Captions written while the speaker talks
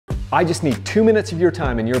I just need 2 minutes of your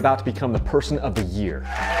time and you're about to become the person of the year.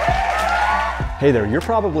 Hey there, you're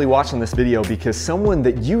probably watching this video because someone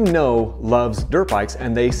that you know loves dirt bikes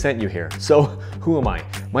and they sent you here. So who am I?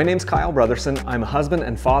 My name's Kyle Brothersen. I'm a husband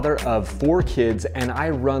and father of 4 kids and I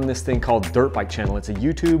run this thing called Dirt Bike Channel. It's a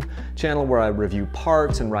YouTube channel where I review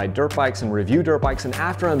parts and ride dirt bikes and review dirt bikes, and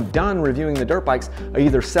after I'm done reviewing the dirt bikes, I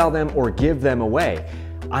either sell them or give them away.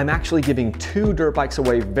 I'm actually giving 2 dirt bikes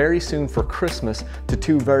away very soon for Christmas to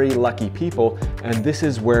 2 very lucky people, and this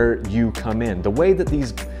is where you come in. The way that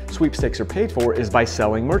these sweepstakes are paid for is by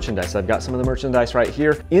selling merchandise. I've got some of the merchandise right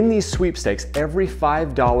here. In these sweepstakes, every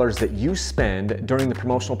 $5 that you spend during the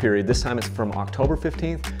promotional period, this time it's from October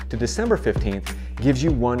 15th to December 15th, gives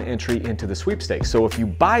you 1 entry into the sweepstakes. So if you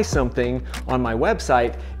buy something on my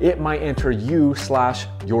website, it might enter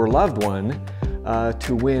you/your loved one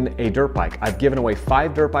to win a dirt bike. I've given away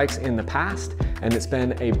 5 dirt bikes in the past and it's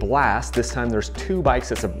been a blast. This time there's 2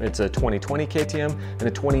 bikes. It's a 2020 KTM and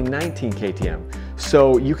a 2019 KTM.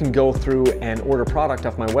 So you can go through and order product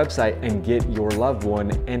off my website and get your loved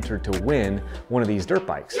one entered to win one of these dirt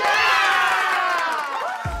bikes. Yeah!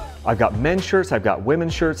 I've got men's shirts, I've got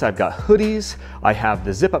women's shirts, I've got hoodies, I have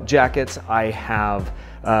the zip-up jackets, I have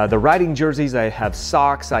the riding jerseys, I have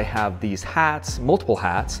socks, I have these hats, multiple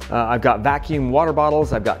hats. I've got vacuum water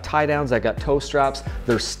bottles, I've got tie downs, I've got toe straps,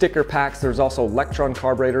 there's sticker packs, there's also Electron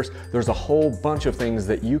carburetors. There's a whole bunch of things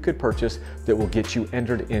that you could purchase that will get you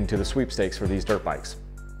entered into the sweepstakes for these dirt bikes.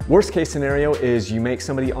 Worst case scenario is you make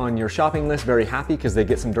somebody on your shopping list very happy because they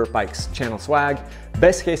get some Dirt Bikes channel swag.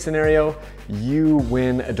 Best case scenario, you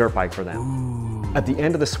win a dirt bike for them. Ooh. At the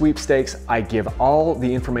end of the sweepstakes, I give all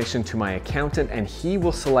the information to my accountant and he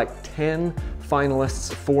will select 10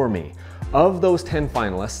 finalists for me. Of those 10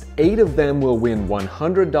 finalists, 8 of them will win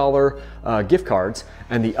 $100 gift cards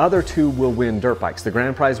and the other 2 will win dirt bikes. The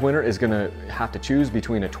grand prize winner is gonna have to choose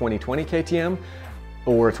between a 2020 KTM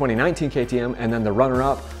or a 2019 KTM, and then the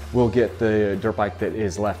runner-up will get the dirt bike that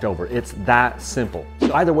is left over. It's that simple.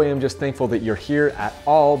 So either way, I'm just thankful that you're here at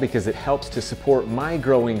all because it helps to support my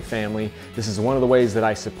growing family. This is one of the ways that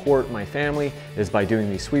I support my family is by doing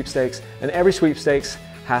these sweepstakes, and every sweepstakes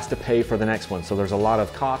has to pay for the next one. So there's a lot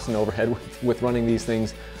of cost and overhead with running these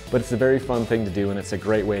things, but it's a very fun thing to do and it's a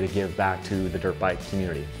great way to give back to the dirt bike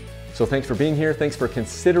community. So thanks for being here. Thanks for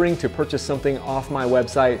considering to purchase something off my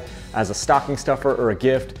website as a stocking stuffer or a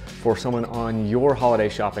gift for someone on your holiday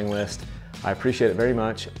shopping list. I appreciate it very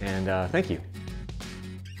much and thank you.